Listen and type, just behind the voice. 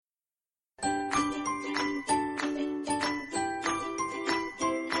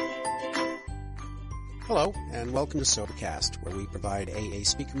Hello, and welcome to Sobercast, where we provide AA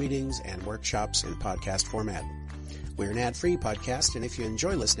speaker meetings and workshops in podcast format. We're an ad-free podcast, and if you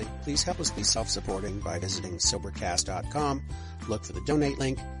enjoy listening, please help us be self-supporting by visiting Sobercast.com, look for the donate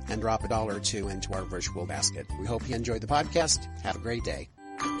link, and drop $1 or $2 into our virtual basket. We hope you enjoy the podcast. Have a great day.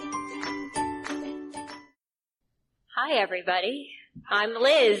 Hi, everybody. I'm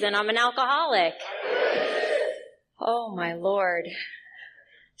Liz, and I'm an alcoholic. Oh, my Lord.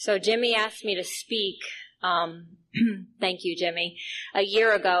 So Jimmy asked me to speak, thank you, Jimmy, a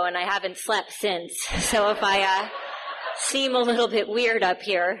year ago, and I haven't slept since. So if I seem a little bit weird up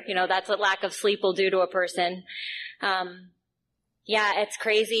here, you know, that's what lack of sleep will do to a person. Yeah, it's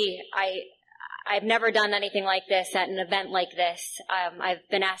crazy. I've never done anything like this at an event like this. I've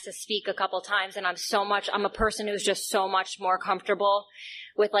been asked to speak a couple times, and I'm a person who's just so much more comfortable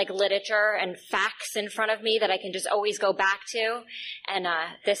with like literature and facts in front of me that I can just always go back to. And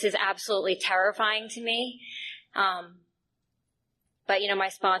this is absolutely terrifying to me. But, you know, my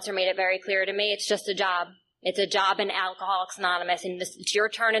sponsor made it very clear to me, it's just a job. It's a job in Alcoholics Anonymous, and it's your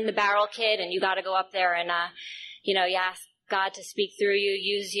turn in the barrel, kid, and you got to go up there and, you know, you ask God to speak through you,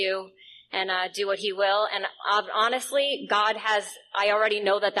 use you, and do what he will. And honestly, I already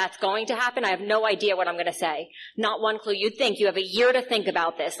know that that's going to happen. I have no idea what I'm going to say. Not one clue. You'd think you have a year to think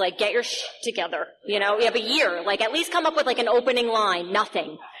about this. Like, get your shit together. You know, you have a year. Like, at least come up with like an opening line.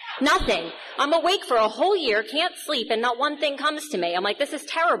 Nothing. I'm awake for a whole year, can't sleep, and not one thing comes to me. I'm like, this is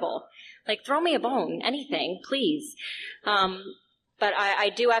terrible. Like, throw me a bone. Anything, please. But I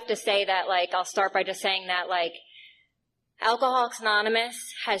do have to say that, like, I'll start by just saying that, like, Alcoholics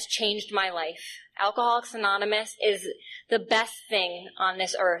Anonymous has changed my life. Alcoholics Anonymous is the best thing on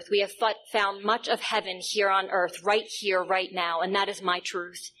this earth. We have found much of heaven here on earth, right here, right now, and that is my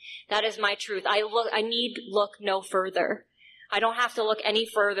truth. That is my truth. I need look no further. I don't have to look any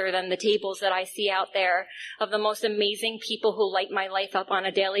further than the tables that I see out there of the most amazing people who light my life up on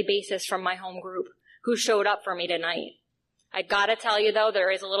a daily basis from my home group, who showed up for me tonight. I gotta tell you though,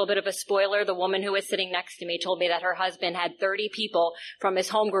 there is a little bit of a spoiler. The woman who was sitting next to me told me that her husband had 30 people from his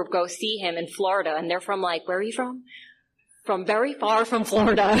home group go see him in Florida, and they're from like, where are you from? From very far from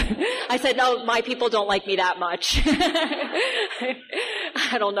Florida. I said, no, my people don't like me that much.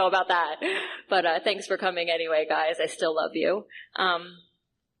 I don't know about that. But thanks for coming anyway, guys. I still love you.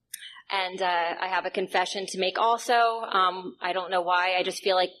 And I have a confession to make also. I don't know why. I just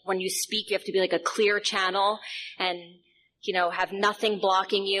feel like when you speak, you have to be like a clear channel and, you know, have nothing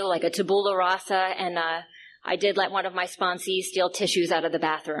blocking you, like a tabula rasa. And I did let one of my sponsees steal tissues out of the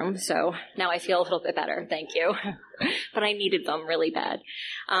bathroom, so now I feel a little bit better, thank you. But I needed them really bad.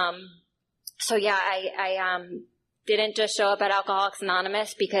 So yeah, I didn't just show up at Alcoholics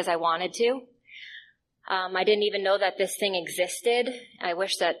Anonymous because I wanted to. I didn't even know that this thing existed. I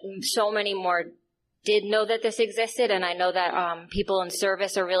wish that so many more did know that this existed, and I know that people in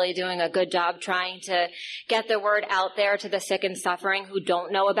service are really doing a good job trying to get the word out there to the sick and suffering who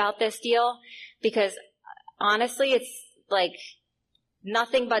don't know about this deal, because honestly, it's like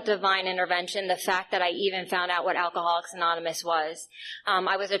nothing but divine intervention, the fact that I even found out what Alcoholics Anonymous was.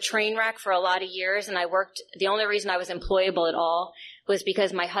 I was a train wreck for a lot of years, and the only reason I was employable at all was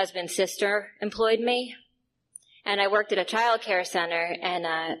because my husband's sister employed me. And I worked at a child care center, and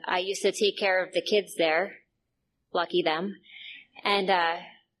I used to take care of the kids there. Lucky them. And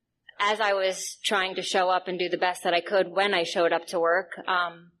as I was trying to show up and do the best that I could when I showed up to work,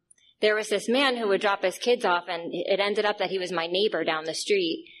 there was this man who would drop his kids off, and it ended up that he was my neighbor down the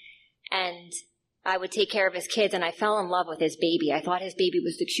street. And I would take care of his kids, and I fell in love with his baby. I thought his baby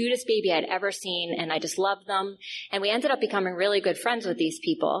was the cutest baby I'd ever seen, and I just loved them. And we ended up becoming really good friends with these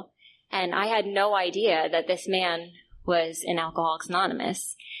people. And I had no idea that this man was in Alcoholics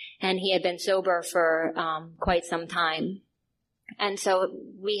Anonymous, and he had been sober for quite some time. And so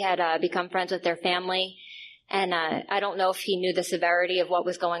we had become friends with their family, and I don't know if he knew the severity of what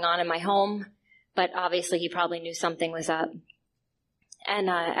was going on in my home, but obviously he probably knew something was up. And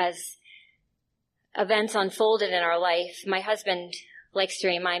as events unfolded in our life, my husband likes to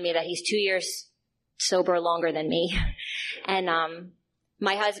remind me that he's 2 years sober longer than me. And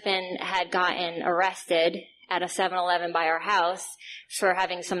my husband had gotten arrested at a 7-Eleven by our house for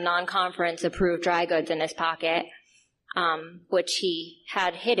having some non-conference approved dry goods in his pocket, which he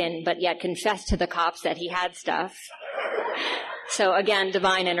had hidden, but yet confessed to the cops that he had stuff. So again,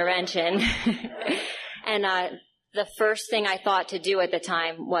 divine intervention. And the first thing I thought to do at the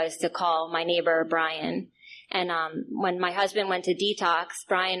time was to call my neighbor, Brian. And when my husband went to detox,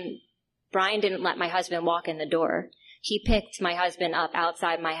 Brian didn't let my husband walk in the door. He picked my husband up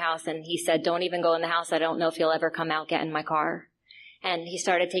outside my house, and he said, don't even go in the house. I don't know if you'll ever come out, get in my car. and he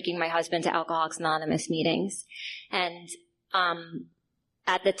started taking my husband to Alcoholics Anonymous meetings. And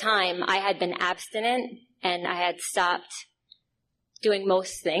at the time, I had been abstinent, and I had stopped doing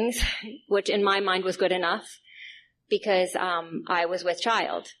most things, which in my mind was good enough, because I was with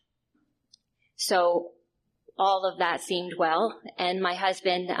child. So all of that seemed well, and my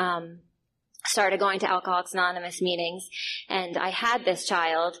husband started going to Alcoholics Anonymous meetings, and I had this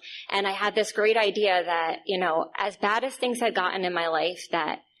child, and I had this great idea that, as bad as things had gotten in my life,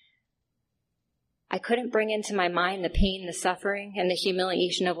 that I couldn't bring into my mind the pain, the suffering, and the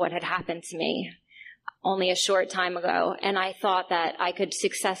humiliation of what had happened to me only a short time ago. And I thought that I could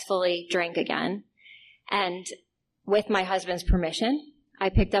successfully drink again. And with my husband's permission, I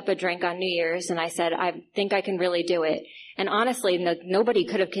picked up a drink on New Year's, and I said, I think I can really do it. And honestly, nobody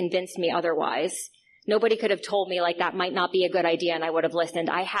could have convinced me otherwise. Nobody could have told me like that might not be a good idea, and I would have listened.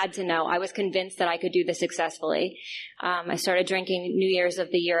 I had to know. I was convinced that I could do this successfully. I started drinking New Year's of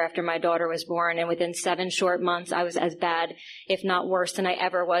the year after my daughter was born, and within 7 short months, I was as bad, if not worse, than I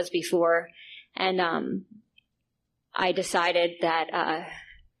ever was before. And I decided that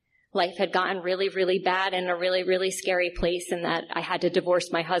life had gotten really, really bad in a really, really scary place, and that I had to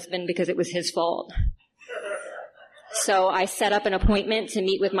divorce my husband because it was his fault. So I set up an appointment to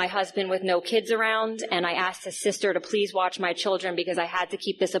meet with my husband with no kids around, and I asked his sister to please watch my children because I had to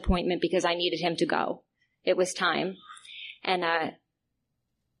keep this appointment because I needed him to go. It was time. And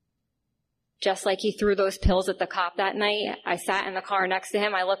just like he threw those pills at the cop that night, I sat in the car next to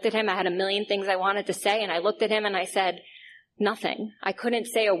him. I looked at him. I had a million things I wanted to say, and I looked at him and I said, nothing. I couldn't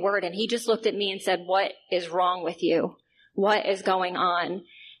say a word, and he just looked at me and said, what is wrong with you? What is going on?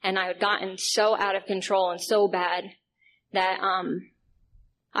 And I had gotten so out of control and so bad that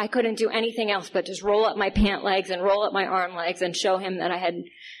I couldn't do anything else but just roll up my pant legs and roll up my arm legs and show him that I had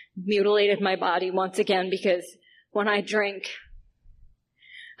mutilated my body once again, because when I drink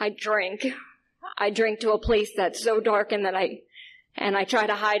to a place that's so dark and I try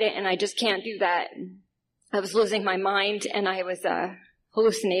to hide it, and I just can't do that. I was losing my mind, and I was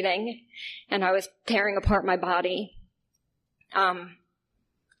hallucinating, and I was tearing apart my body.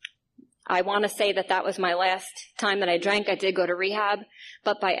 I want to say that was my last time that I drank. I did go to rehab,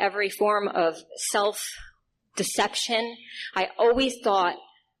 but by every form of self-deception, I always thought,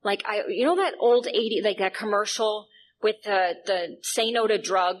 that old 80, that commercial with the say no to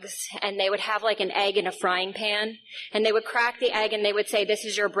drugs, and they would have like an egg in a frying pan, and they would crack the egg and they would say, this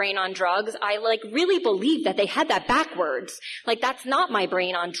is your brain on drugs. I really believed that they had that backwards. That's not my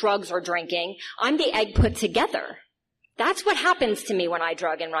brain on drugs or drinking. I'm the egg put together. That's what happens to me when I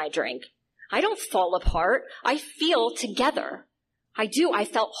drug and when I drink. I don't fall apart. I feel together. I do. I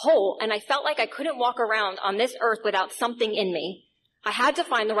felt whole, and I felt like I couldn't walk around on this earth without something in me. I had to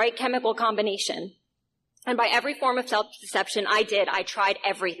find the right chemical combination. And by every form of self-deception I tried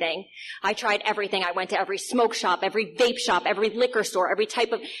everything. I went to every smoke shop, every vape shop, every liquor store, every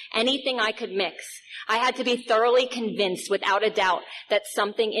type of anything I could mix. I had to be thoroughly convinced, without a doubt, that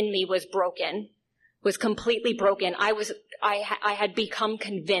something in me was broken, was completely broken. I had become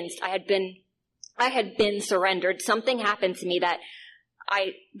convinced. I had been surrendered. Something happened to me that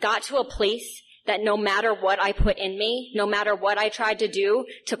I got to a place that no matter what I put in me, no matter what I tried to do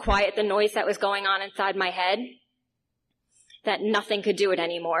to quiet the noise that was going on inside my head, that nothing could do it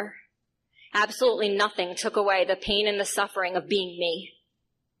anymore. Absolutely nothing took away the pain and the suffering of being me.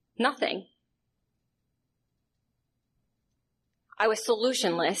 Nothing. I was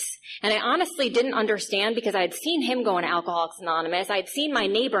solutionless, and I honestly didn't understand, because I had seen him go in Alcoholics Anonymous. I had seen my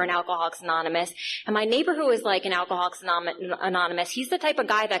neighbor in Alcoholics Anonymous, and my neighbor who was in Alcoholics Anonymous, he's the type of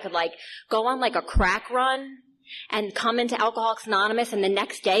guy that could go on a crack run and come into Alcoholics Anonymous and the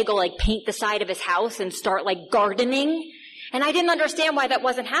next day go paint the side of his house and start gardening. And I didn't understand why that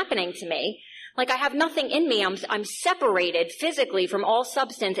wasn't happening to me. I have nothing in me. I'm separated physically from all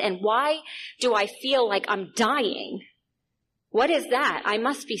substance, and why do I feel like I'm dying? What is that? I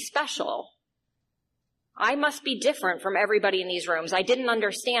must be special. I must be different from everybody in these rooms. I didn't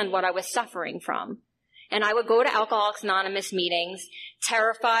understand what I was suffering from. And I would go to Alcoholics Anonymous meetings,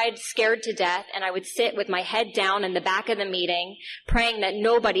 terrified, scared to death, and I would sit with my head down in the back of the meeting, praying that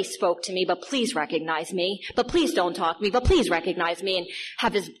nobody spoke to me, but please recognize me, but please don't talk to me, but please recognize me, and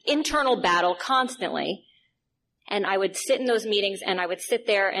have this internal battle constantly. And I would sit in those meetings, and I would sit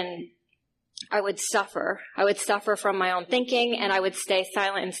there and I would suffer. I would suffer from my own thinking, and I would stay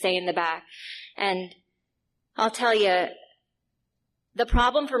silent and stay in the back. And I'll tell you, the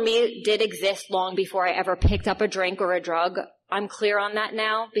problem for me did exist long before I ever picked up a drink or a drug. I'm clear on that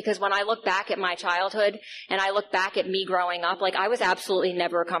now, because when I look back at my childhood and I look back at me growing up, I was absolutely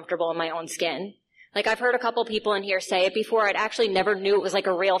never comfortable in my own skin. Like, I've heard a couple people in here say it before. I'd actually never knew it was like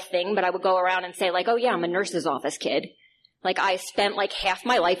a real thing, but I would go around and say like, oh yeah, I'm a nurse's office kid. Like, I spent like half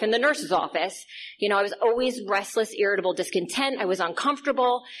my life in the nurse's office. You know, I was always restless, irritable, discontent. I was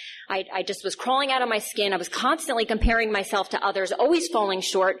uncomfortable. I just was crawling out of my skin. I was constantly comparing myself to others, always falling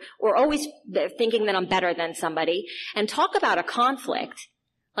short, or always thinking that I'm better than somebody. And talk about a conflict.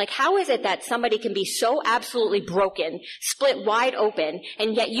 Like, how is it that somebody can be so absolutely broken, split wide open,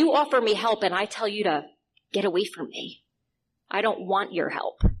 and yet you offer me help and I tell you to get away from me? I don't want your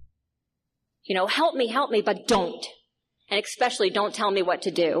help. You know, help me, but don't. And especially don't tell me what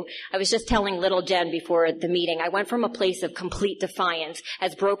to do. I was just telling little Jen before the meeting, I went from a place of complete defiance,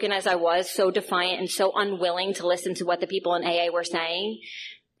 as broken as I was, so defiant and so unwilling to listen to what the people in AA were saying.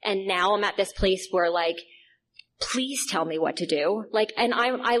 And now I'm at this place where, like, please tell me what to do. Like, and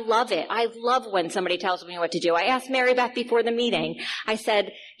I love it. I love when somebody tells me what to do. I asked Mary Beth before the meeting. I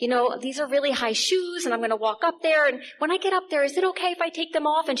said, you know, these are really high shoes and I'm going to walk up there. And when I get up there, is it okay if I take them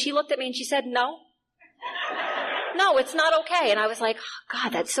off? And she looked at me and she said, no. No, it's not okay. And I was like, oh,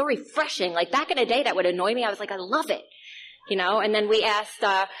 God, that's so refreshing. Like, back in the day, that would annoy me. I was like, I love it. You know, and then we asked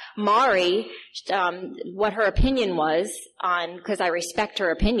Mari what her opinion was on, because I respect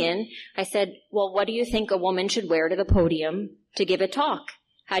her opinion. I said, well, what do you think a woman should wear to the podium to give a talk?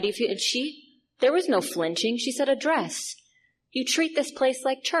 How do you feel? And there was no flinching. She said, a dress. You treat this place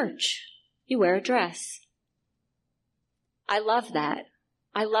like church. You wear a dress. I love that.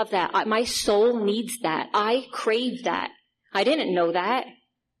 I love that. My soul needs that. I crave that. I didn't know that.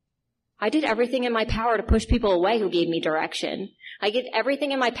 I did everything in my power to push people away who gave me direction. I did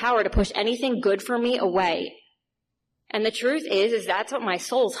everything in my power to push anything good for me away. And the truth is that's what my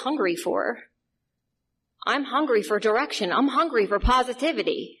soul's hungry for. I'm hungry for direction. I'm hungry for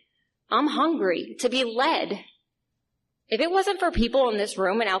positivity. I'm hungry to be led. If it wasn't for people in this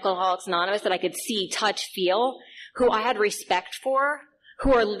room in Alcoholics Anonymous that I could see, touch, feel, who I had respect for,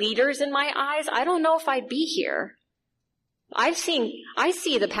 who are leaders in my eyes, I don't know if I'd be here. I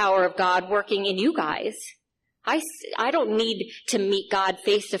see the power of God working in you guys. I don't need to meet God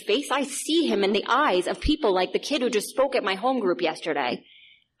face to face. I see him in the eyes of people like the kid who just spoke at my home group yesterday.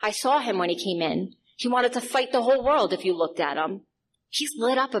 I saw him when he came in. He wanted to fight the whole world if you looked at him. He's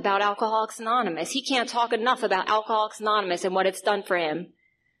lit up about Alcoholics Anonymous. He can't talk enough about Alcoholics Anonymous and what it's done for him.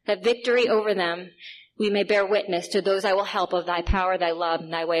 That victory over them, we may bear witness to those I will help of thy power, thy love,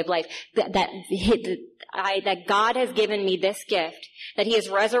 and thy way of life. That God has given me this gift, that he has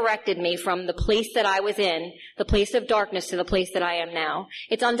resurrected me from the place that I was in, the place of darkness, to the place that I am now.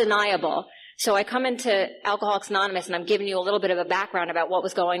 It's undeniable. So I come into Alcoholics Anonymous and I'm giving you a little bit of a background about what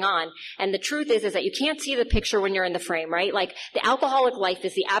was going on. And the truth is that you can't see the picture when you're in the frame, right? Like, the alcoholic life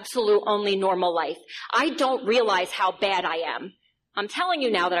is the absolute only normal life. I don't realize how bad I am. I'm telling you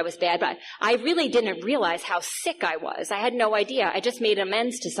now that I was bad, but I really didn't realize how sick I was. I had no idea. I just made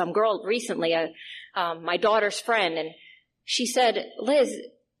amends to some girl recently, my daughter's friend, and she said, Liz,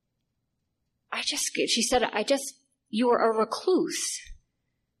 you were a recluse.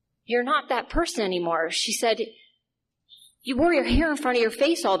 You're not that person anymore. She said, you wore your hair in front of your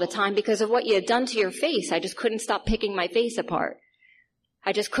face all the time because of what you had done to your face. I just couldn't stop picking my face apart.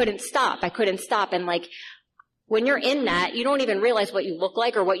 I just couldn't stop. I couldn't stop. And like, when you're in that, you don't even realize what you look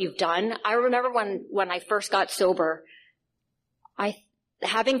like or what you've done. I remember when I first got sober,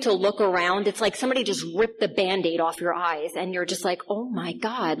 having to look around, it's like somebody just ripped the Band-Aid off your eyes and you're just like, oh my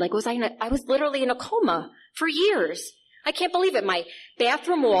God, like I was literally in a coma for years. I can't believe it. My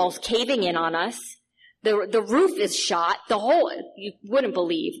bathroom wall's caving in on us. The roof is shot. You wouldn't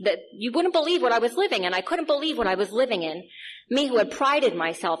believe what I was living in. I couldn't believe what I was living in. Me who had prided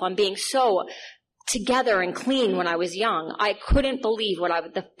myself on being so together and clean when I was young. I couldn't believe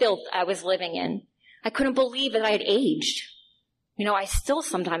the filth I was living in. I couldn't believe that I had aged. You know, I still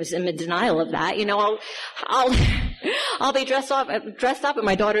sometimes am in denial of that. You know, I'll be dressed up and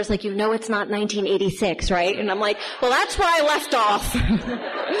my daughter's like, you know, it's not 1986, right? And I'm like, well, that's where I left off.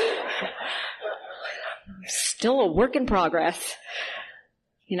 Still a work in progress.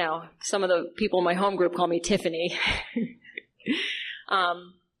 You know, some of the people in my home group call me Tiffany.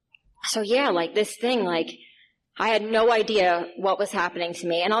 So yeah, like this thing, like I had no idea what was happening to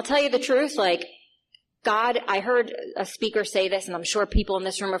me. And I'll tell you the truth, like God, I heard a speaker say this, and I'm sure people in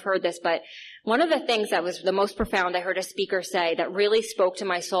this room have heard this, but one of the things that was the most profound I heard a speaker say that really spoke to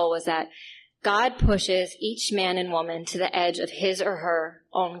my soul was that God pushes each man and woman to the edge of his or her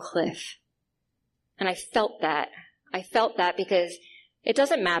own cliff. And I felt that. I felt that because it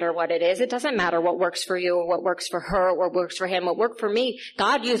doesn't matter what it is. It doesn't matter what works for you or what works for her or what works for him. What worked for me,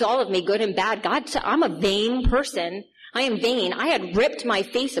 God used all of me, good and bad. I'm a vain person. I am vain. I had ripped my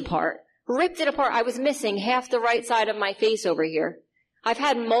face apart. Ripped it apart. I was missing half the right side of my face over here. I've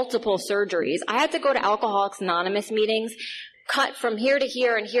had multiple surgeries. I had to go to Alcoholics Anonymous meetings, cut from here to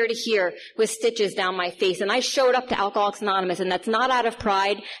here and here to here with stitches down my face. And I showed up to Alcoholics Anonymous, and that's not out of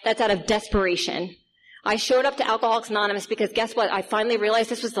pride. That's out of desperation. I showed up to Alcoholics Anonymous because guess what? I finally realized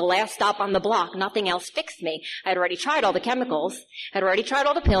this was the last stop on the block. Nothing else fixed me. I had already tried all the chemicals. I had already tried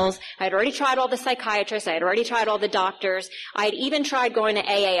all the pills. I had already tried all the psychiatrists. I had already tried all the doctors. I had even tried going to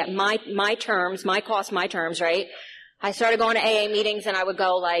AA at my terms, my cost, my terms, right? I started going to AA meetings, and I would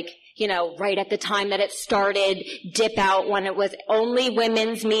go like, right at the time that it started, dip out when it was only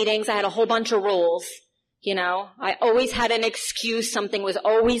women's meetings. I had a whole bunch of rules, I always had an excuse. Something was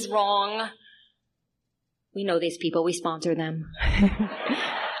always wrong. We know these people. We sponsor them.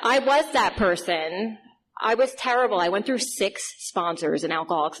 I was that person. I was terrible. I went through 6 sponsors in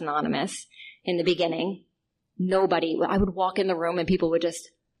Alcoholics Anonymous in the beginning. Nobody. I would walk in the room and people would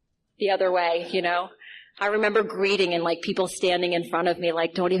just the other way, I remember greeting and like people standing in front of me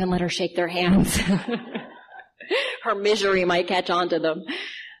like, don't even let her shake their hands. Her misery might catch on to them.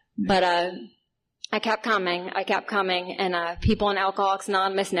 But I kept coming, and people in Alcoholics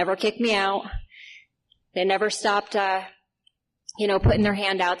Anonymous never kicked me out. They never stopped, putting their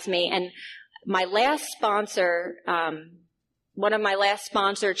hand out to me. And my last sponsor, one of my last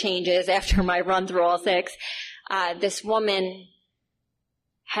sponsor changes after my run through all 6, this woman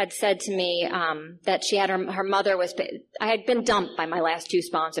had said to me that she had her mother was, I had been dumped by my last 2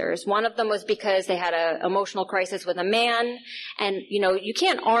 sponsors. One of them was because they had an emotional crisis with a man. And, you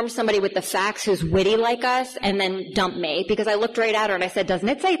can't arm somebody with the facts who's witty like us and then dump me. Because I looked right at her and I said, doesn't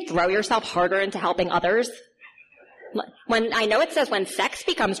it say throw yourself harder into helping others? When I know it says when sex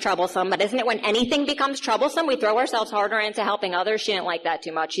becomes troublesome, but isn't it when anything becomes troublesome, we throw ourselves harder into helping others? She didn't like that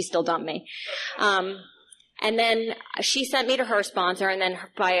too much. She still dumped me. And then she sent me to her sponsor, and then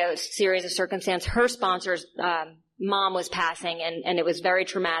by a series of circumstances, her sponsor's mom was passing, and it was very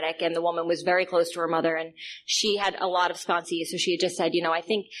traumatic, and the woman was very close to her mother, and she had a lot of sponsees, so she had just said, I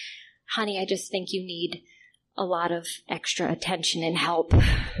think, honey, I just think you need a lot of extra attention and help.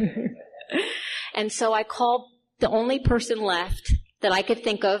 And so I called the only person left that I could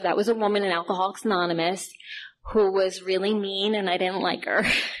think of, that was a woman in Alcoholics Anonymous, who was really mean, and I didn't like her.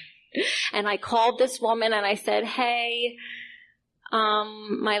 And I called this woman and I said, hey,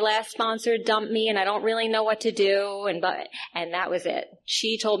 my last sponsor dumped me and I don't really know what to do. And that was it.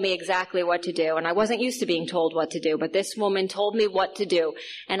 She told me exactly what to do. And I wasn't used to being told what to do, but this woman told me what to do.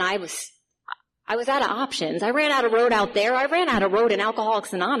 And I was out of options. I ran out of road out there. I ran out of road in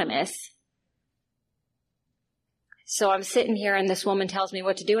Alcoholics Anonymous. So I'm sitting here and this woman tells me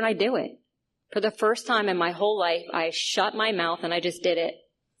what to do and I do it. For the first time in my whole life, I shut my mouth and I just did it.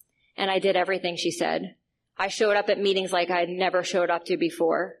 And I did everything she said. I showed up at meetings like I had never showed up to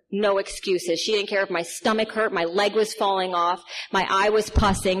before. No excuses. She didn't care if my stomach hurt, my leg was falling off, my eye was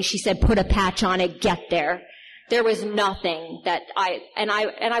pussing. She said, put a patch on it, get there. There was nothing that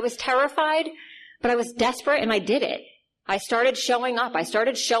I was terrified, but I was desperate and I did it. I started showing up. I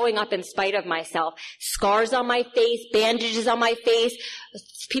started showing up in spite of myself. Scars on my face, bandages on my face.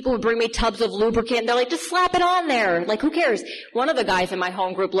 People would bring me tubs of lubricant. They're like, just slap it on there. Like, who cares? One of the guys in my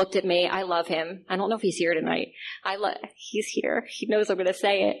home group looked at me. I love him. I don't know if he's here tonight. He's here. He knows I'm going to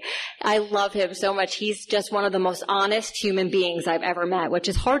say it. I love him so much. He's just one of the most honest human beings I've ever met, which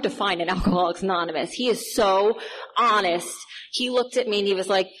is hard to find in Alcoholics Anonymous. He is so honest. He looked at me and he was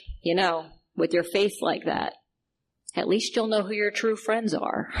like, with your face like that, at least you'll know who your true friends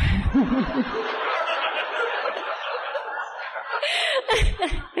are.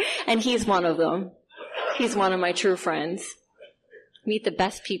 And he's one of them. He's one of my true friends. Meet the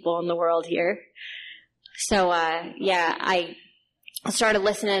best people in the world here. So, I started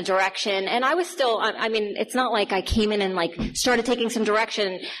listening to direction, and I was still, it's not like I came in and started taking some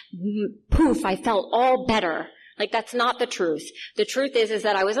direction. Poof, I felt all better. That's not the truth. The truth is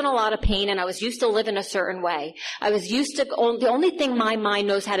that I was in a lot of pain and I was used to living a certain way. I was used to, the only thing my mind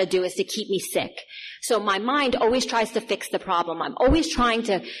knows how to do is to keep me sick. So my mind always tries to fix the problem. I'm always trying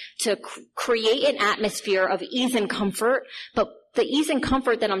to create an atmosphere of ease and comfort, but the ease and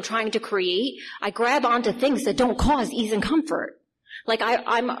comfort that I'm trying to create, I grab onto things that don't cause ease and comfort.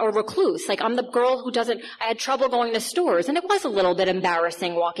 I'm a recluse. I'm the girl who I had trouble going to stores, and it was a little bit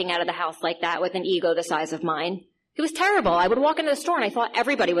embarrassing walking out of the house like that with an ego the size of mine. It was terrible. I would walk into the store and I thought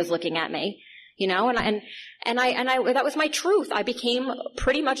everybody was looking at me, and that was my truth. I became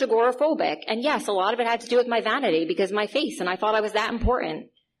pretty much agoraphobic. And yes, a lot of it had to do with my vanity because of my face, and I thought I was that important.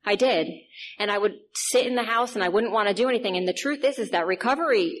 I did. And I would sit in the house and I wouldn't want to do anything. And the truth is that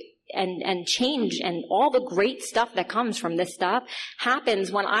recovery and change and all the great stuff that comes from this stuff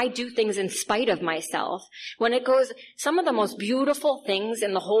happens when I do things in spite of myself. When it goes, some of the most beautiful things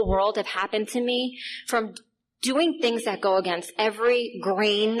in the whole world have happened to me from doing things that go against every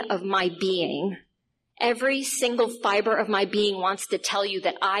grain of my being. Every single fiber of my being wants to tell you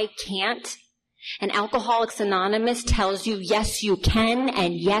that I can't. And Alcoholics Anonymous tells you, yes, you can,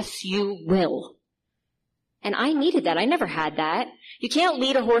 and yes, you will. And I needed that. I never had that. You can't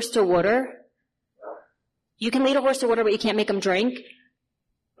lead a horse to water. You can lead a horse to water, but you can't make him drink.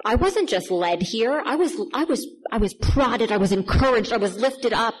 I wasn't just led here. I was prodded. I was encouraged. I was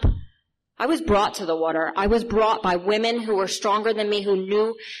lifted up. I was brought to the water. I was brought by women who were stronger than me, who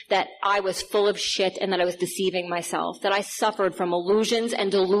knew that I was full of shit and that I was deceiving myself, that I suffered from illusions and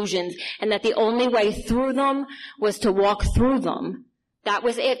delusions, and that the only way through them was to walk through them. That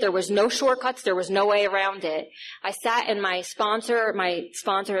was it. There was no shortcuts. There was no way around it. I sat in my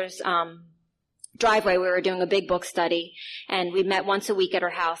sponsor's driveway. We were doing a big book study, and we met once a week at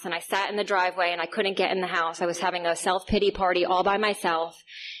her house, and I sat in the driveway, and I couldn't get in the house. I was having a self-pity party all by myself,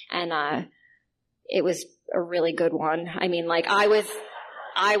 and it was a really good one. I mean, like, I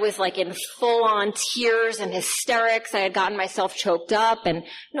was like in full-on tears and hysterics. I had gotten myself choked up, and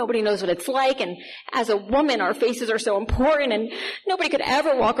nobody knows what it's like. And as a woman, our faces are so important, and nobody could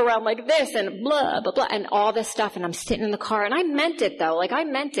ever walk around like this, and blah, blah, blah, and all this stuff. And I'm sitting in the car, and I meant it, though. Like, I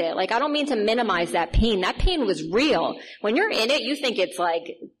meant it. Like, I don't mean to minimize that pain. That pain was real. When you're in it, you think it's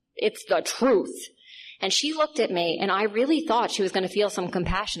like, it's the truth. And she looked at me, and I really thought she was going to feel some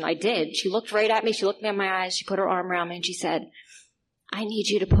compassion. I did. She looked right at me. She looked me in my eyes. She put her arm around me, and she said, I need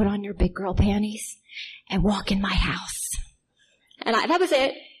you to put on your big girl panties and walk in my house. And that was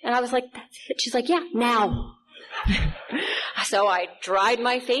it. And I was like, that's it. She's like, yeah, now. So I dried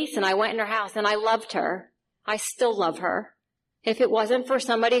my face, and I went in her house, and I loved her. I still love her. If it wasn't for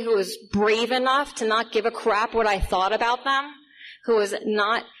somebody who was brave enough to not give a crap what I thought about them, who was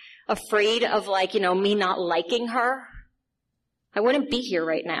not afraid of, like, me not liking her, I wouldn't be here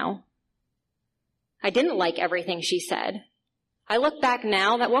right now. I didn't like everything she said. I look back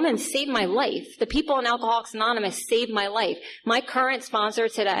now, that woman saved my life. The people in Alcoholics Anonymous saved my life. My current sponsor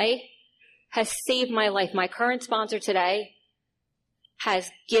today has saved my life. My current sponsor today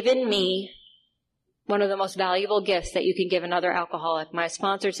has given me one of the most valuable gifts that you can give another alcoholic. My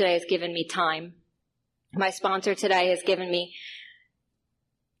sponsor today has given me time. My sponsor today has given me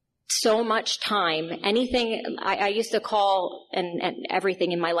so much time. Anything I used to call, and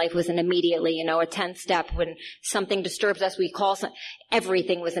everything in my life was an immediately, a 10th step. When something disturbs us, we call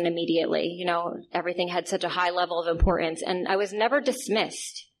everything was an immediately, everything had such a high level of importance. And I was never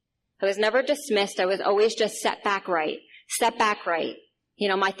dismissed. I was always just set back right.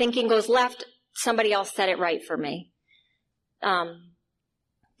 My thinking goes left, somebody else set it right for me.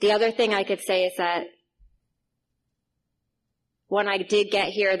 The other thing I could say is that when I did get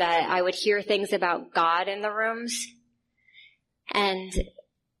here, that I would hear things about God in the rooms. And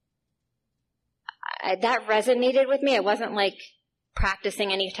that resonated with me. I wasn't like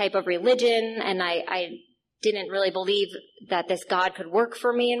practicing any type of religion, and I didn't really believe that this God could work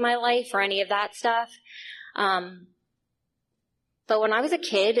for me in my life or any of that stuff. But when I was a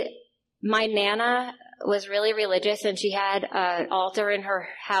kid, my Nana was really religious, and she had an altar in her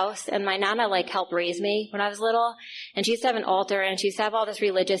house, and my Nana helped raise me when I was little, and she used to have an altar, and she used to have all this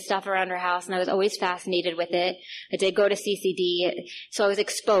religious stuff around her house, and I was always fascinated with it. I did go to CCD, so I was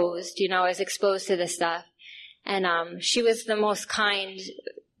exposed, to this stuff. And she was the most kind,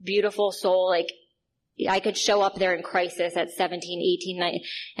 beautiful soul. I could show up there in crisis at 17, 18, 19,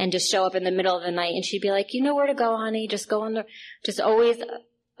 and just show up in the middle of the night, and she'd be like, you know where to go, honey, just go on just always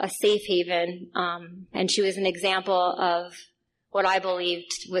a safe haven. And she was an example of what I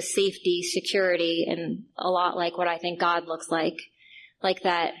believed was safety, security, and a lot like what I think God looks like. Like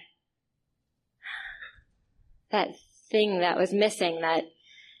that thing that was missing,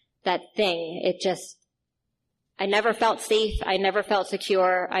 that thing, I never felt safe, I never felt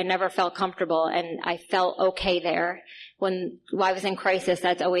secure, I never felt comfortable, and I felt okay there. When I was in crisis,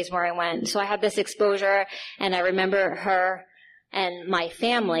 that's always where I went. So I had this exposure, and I remember her and my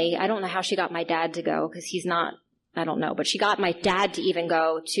family. I don't know how she got my dad to go, because he's not, I don't know, but she got my dad to even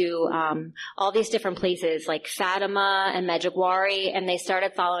go to all these different places like Fatima and Medjugorje, and they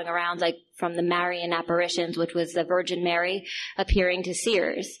started following around from the Marian apparitions, which was the Virgin Mary appearing to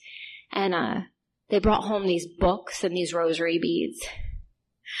seers. And they brought home these books and these rosary beads.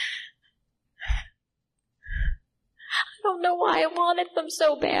 I don't know why I wanted them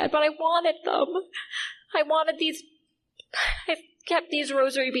so bad, but I wanted them. I wanted these. I kept these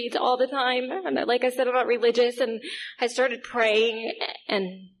rosary beads all the time. And like I said, I'm not religious, and I started praying,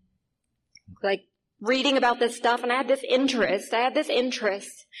 and like reading about this stuff, and I had this interest. I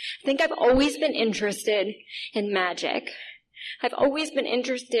think I've always been interested in magic. I've always been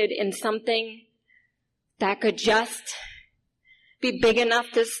interested in something that could just be big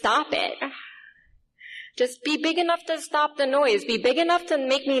enough to stop it. Just be big enough to stop the noise. Be big enough to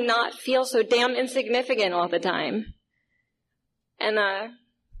make me not feel so damn insignificant all the time. And,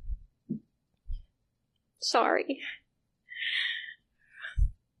 sorry.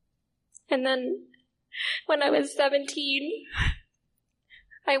 And then, when I was 17,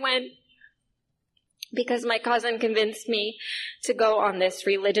 I went because my cousin convinced me to go on this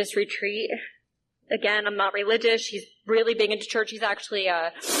religious retreat. Again, I'm not religious. She's really big into church. She's actually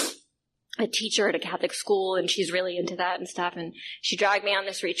a teacher at a Catholic school, and she's really into that and stuff. And she dragged me on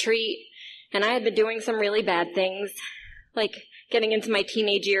this retreat, and I had been doing some really bad things, like getting into my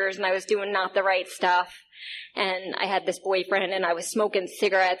teenage years, and I was doing not the right stuff. And I had this boyfriend, and I was smoking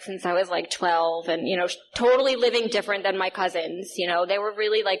cigarettes since I was like 12, and, totally living different than my cousins. They were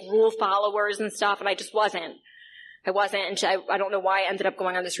really like rule followers and stuff, and I just wasn't. I wasn't, and I don't know why I ended up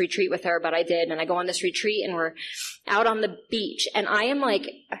going on this retreat with her, but I did. And I go on this retreat, and we're out on the beach, and I am like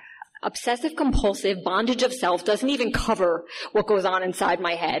obsessive compulsive bondage of self doesn't even cover what goes on inside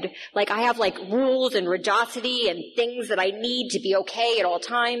my head. Like, I have like rules and religiosity and things that I need to be okay at all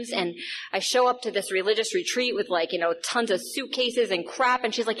times. And I show up to this religious retreat with like, tons of suitcases and crap.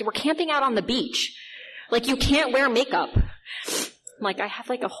 And she's like, we're camping out on the beach. Like, you can't wear makeup. I'm like, I have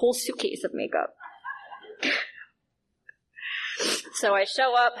like a whole suitcase of makeup. So I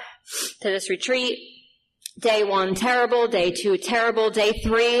show up to this retreat. Day 1, terrible. Day 2, terrible. Day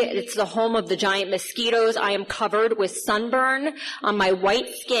 3, it's the home of the giant mosquitoes. I am covered with sunburn on my white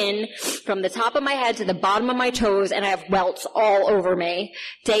skin from the top of my head to the bottom of my toes, and I have welts all over me.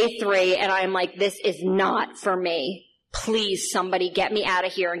 Day 3, and I am like, this is not for me. Please, somebody get me out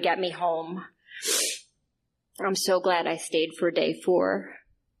of here and get me home. I'm so glad I stayed for day 4.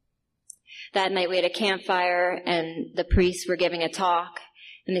 That night we had a campfire, and the priests were giving a talk.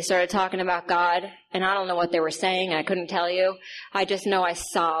 And they started talking about God, and I don't know what they were saying. I couldn't tell you. I just know I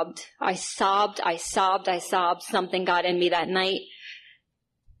sobbed. I sobbed. Something got in me that night.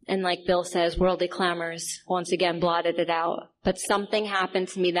 And like Bill says, worldly clamors once again blotted it out. But something happened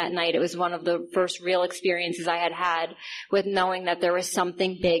to me that night. It was one of the first real experiences I had with knowing that there was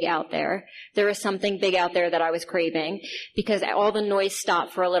something big out there. There was something big out there that I was craving, because all the noise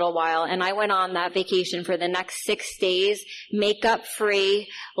stopped for a little while. And I went on that vacation for the next 6 days, makeup free,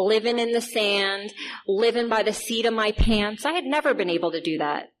 living in the sand, living by the seat of my pants. I had never been able to do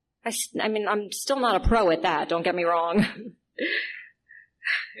that. I mean, I'm still not a pro at that. Don't get me wrong.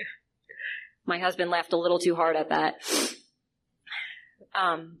 My husband laughed a little too hard at that.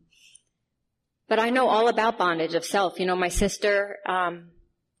 But I know all about bondage of self. My sister,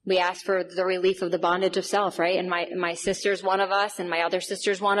 we asked for the relief of the bondage of self, right? And my sister's one of us, and my other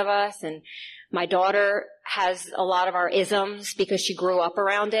sister's one of us, and my daughter has a lot of our isms because she grew up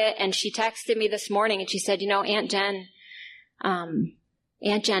around it. And she texted me this morning, and she said, Aunt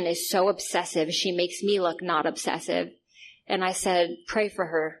Jen is so obsessive. She makes me look not obsessive. And I said, pray for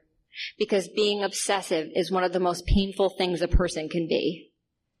her, because being obsessive is one of the most painful things a person can be.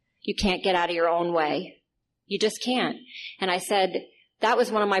 You can't get out of your own way. You just can't. And I said, that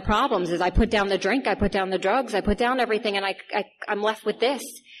was one of my problems, is I put down the drink, I put down the drugs, I put down everything, and I'm left with this.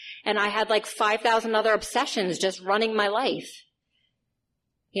 And I had like 5,000 other obsessions just running my life.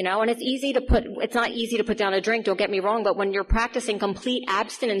 And it's not easy to put down a drink, don't get me wrong, but when you're practicing complete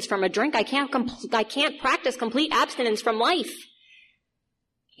abstinence from a drink, I can't practice complete abstinence from life.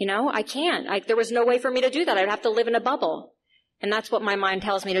 I can't. There was no way for me to do that. I'd have to live in a bubble. And that's what my mind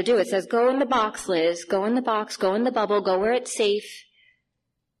tells me to do. It says, go in the box, Liz. Go in the box, go in the bubble, go where it's safe.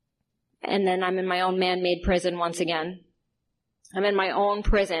 And then I'm in my own man-made prison once again. I'm in my own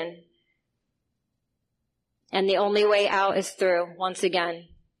prison. And the only way out is through, once again.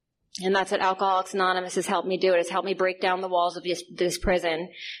 And that's what Alcoholics Anonymous has helped me do. It has helped me break down the walls of this prison.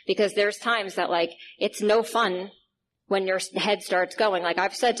 Because there's times that, it's no fun when your head starts going. Like,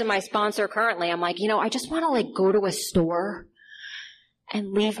 I've said to my sponsor currently, I'm like, I just want to, go to a store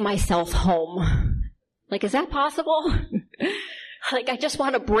and leave myself home. Like, is that possible? I just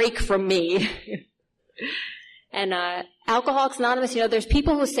want a break from me. And Alcoholics Anonymous, there's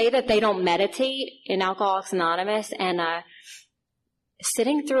people who say that they don't meditate in Alcoholics Anonymous, and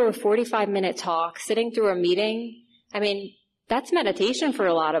sitting through a 45-minute talk, sitting through a meeting, that's meditation for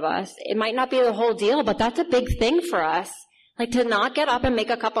a lot of us. It might not be the whole deal, but that's a big thing for us. To not get up and make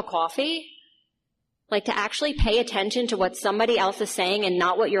a cup of coffee, to actually pay attention to what somebody else is saying and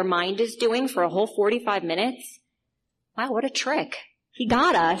not what your mind is doing for a whole 45 minutes. Wow, what a trick. He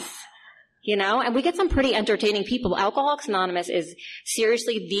got us. And we get some pretty entertaining people. Alcoholics Anonymous is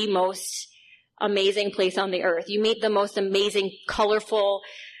seriously the most amazing place on the earth. You meet the most amazing, colorful,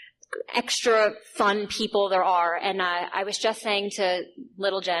 extra fun people there are. And I was just saying to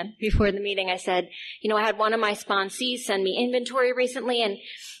little Jen before the meeting, I said, I had one of my sponsees send me inventory recently,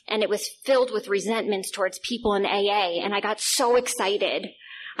 and it was filled with resentments towards people in AA. And I got so excited.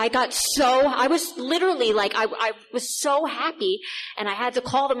 I was literally like, I was so happy, and I had to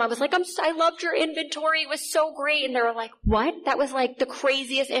call them. I was like, I loved your inventory. It was so great. And they were like, what? That was like the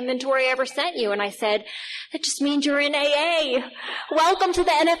craziest inventory I ever sent you. And I said, that just means you're in AA. Welcome to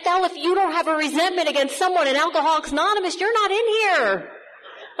the NFL. If you don't have a resentment against someone in Alcoholics Anonymous, you're not in here.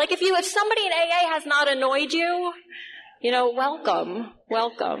 Like if somebody in AA has not annoyed you,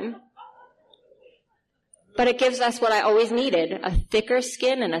 welcome. But it gives us what I always needed, a thicker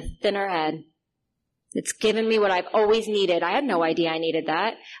skin and a thinner head. It's given me what I've always needed. I had no idea I needed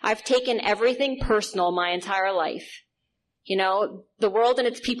that. I've taken everything personal my entire life. The world and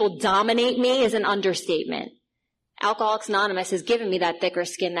its people dominate me is an understatement. Alcoholics Anonymous has given me that thicker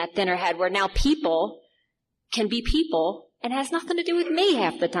skin, that thinner head, where now people can be people and it has nothing to do with me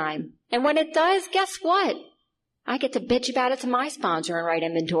half the time. And when it does, guess what? I get to bitch about it to my sponsor and write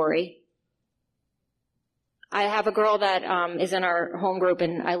inventory. I have a girl that is in our home group,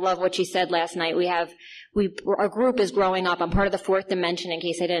 and I love what she said last night. Our group is growing up. I'm part of the Fourth Dimension, in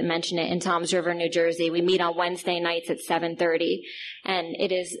case I didn't mention it, in Toms River, New Jersey. We meet on Wednesday nights at 7:30, and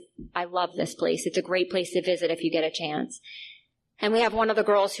I love this place. It's a great place to visit if you get a chance. And we have one of the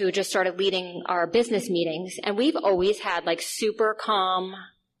girls who just started leading our business meetings, and we've always had like super calm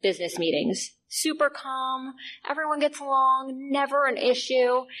business meetings. Super calm. Everyone gets along. Never an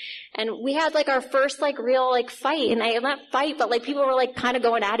issue. And we had like our first like real like fight. And not fight, but like people were like kind of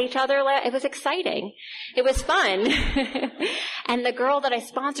going at each other. It was exciting. It was fun. And the girl that I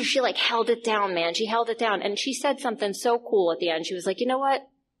sponsored, she like held it down, man. She held it down. And she said something so cool at the end. She was like, you know what?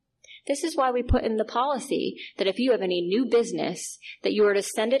 This is why we put in the policy that if you have any new business, that you are to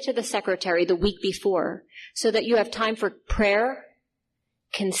send it to the secretary the week before so that you have time for prayer,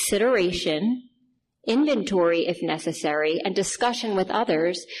 consideration, inventory if necessary, and discussion with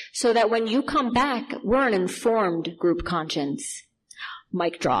others so that when you come back, we're an informed group conscience.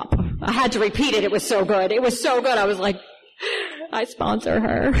 Mic drop. I had to repeat it. It was so good. It was so good. I was like, I sponsor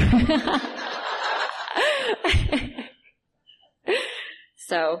her.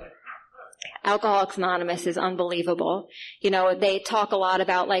 So, Alcoholics Anonymous is unbelievable. They talk a lot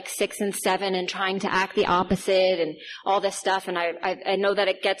about like 6 and 7 and trying to act the opposite and all this stuff. And I know that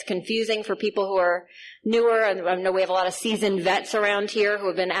it gets confusing for people who are newer. And I know we have a lot of seasoned vets around here who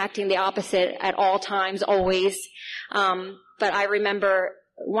have been acting the opposite at all times, always. But I remember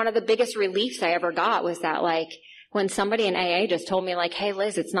one of the biggest reliefs I ever got was that like when somebody in AA just told me like, hey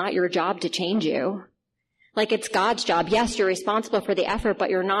Liz, it's not your job to change you. Like, it's God's job. Yes, you're responsible for the effort, but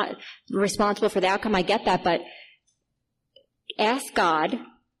you're not responsible for the outcome. I get that, but ask God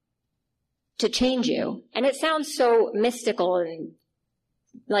to change you. And it sounds so mystical and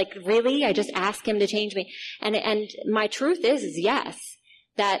like, really? I just ask him to change me. And my truth is yes,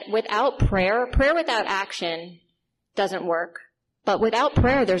 that without prayer without action doesn't work. But without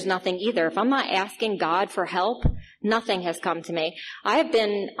prayer, there's nothing either. If I'm not asking God for help, nothing has come to me. I have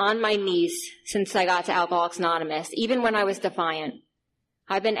been on my knees since I got to Alcoholics Anonymous, even when I was defiant.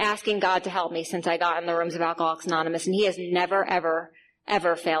 I've been asking God to help me since I got in the rooms of Alcoholics Anonymous, and he has never, ever,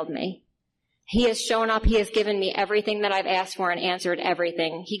 ever failed me. He has shown up. He has given me everything that I've asked for and answered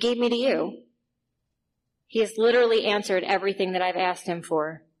everything. He gave me to you. He has literally answered everything that I've asked him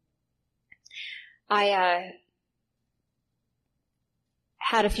for. I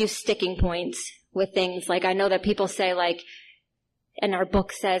had a few sticking points with things. Like, I know that people say, like, and our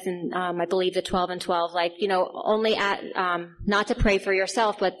book says, and I believe the 12 and 12, like, only not to pray for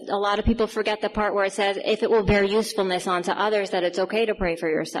yourself, but a lot of people forget the part where it says, if it will bear usefulness onto others, that it's okay to pray for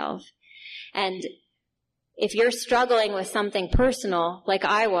yourself. And if you're struggling with something personal, like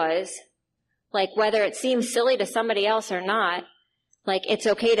I was, like whether it seems silly to somebody else or not, like it's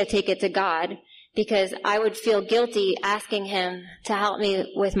okay to take it to God, because I would feel guilty asking him to help me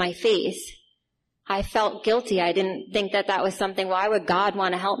with my face. I felt guilty. I didn't think that that was something, why would God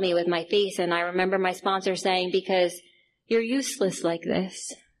want to help me with my face? And I remember my sponsor saying, because you're useless like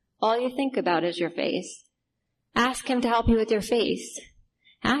this. All you think about is your face. Ask him to help you with your face.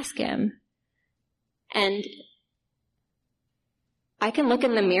 Ask him. And I can look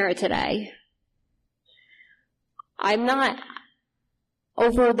in the mirror today. I'm not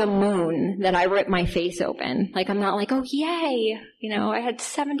over the moon that I ripped my face open. Like, I'm not like, oh, yay. I had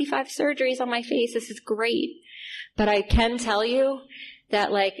 75 surgeries on my face. This is great. But I can tell you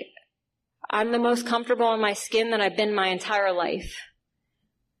that, like, I'm the most comfortable in my skin that I've been my entire life.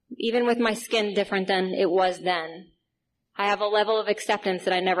 Even with my skin different than it was then. I have a level of acceptance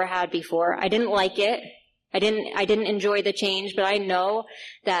that I never had before. I didn't like it. I didn't enjoy the change, but I know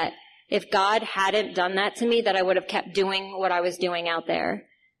that if God hadn't done that to me, that I would have kept doing what I was doing out there.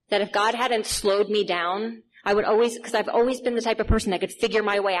 That if God hadn't slowed me down, I would always, because I've always been the type of person that could figure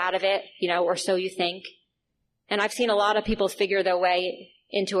my way out of it, or so you think. And I've seen a lot of people figure their way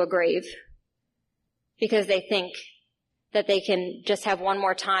into a grave because they think that they can just have one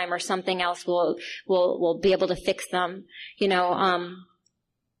more time or something else will be able to fix them.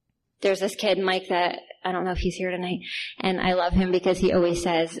 There's this kid, Mike, that I don't know if he's here tonight, and I love him because he always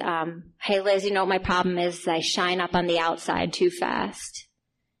says, hey Liz, my problem is I shine up on the outside too fast.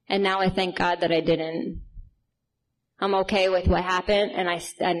 And now I thank God that I didn't. I'm okay with what happened, and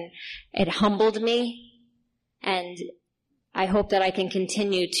it humbled me, and I hope that I can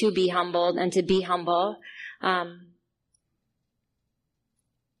continue to be humbled and to be humble. I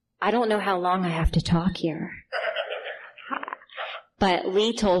don't know how long I have to talk here. But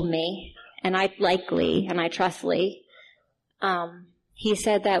Lee told me, and I like Lee, and I trust Lee. He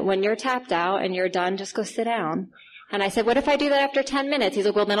said that when you're tapped out and you're done, just go sit down. And I said, what if I do that after 10 minutes? He's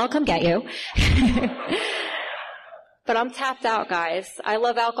like, well, then I'll come get you. But I'm tapped out, guys. I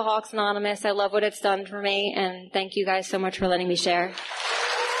love Alcoholics Anonymous. I love what it's done for me. And thank you guys so much for letting me share.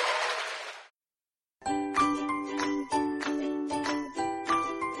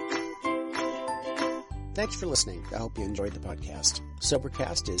 Thanks for listening. I hope you enjoyed the podcast.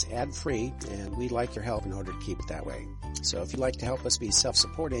 Sobercast is ad-free, and we'd like your help in order to keep it that way. So if you'd like to help us be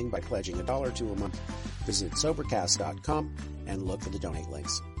self-supporting by pledging $1 or $2 a month, visit Sobercast.com and look for the donate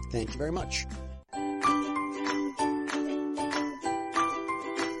links. Thank you very much.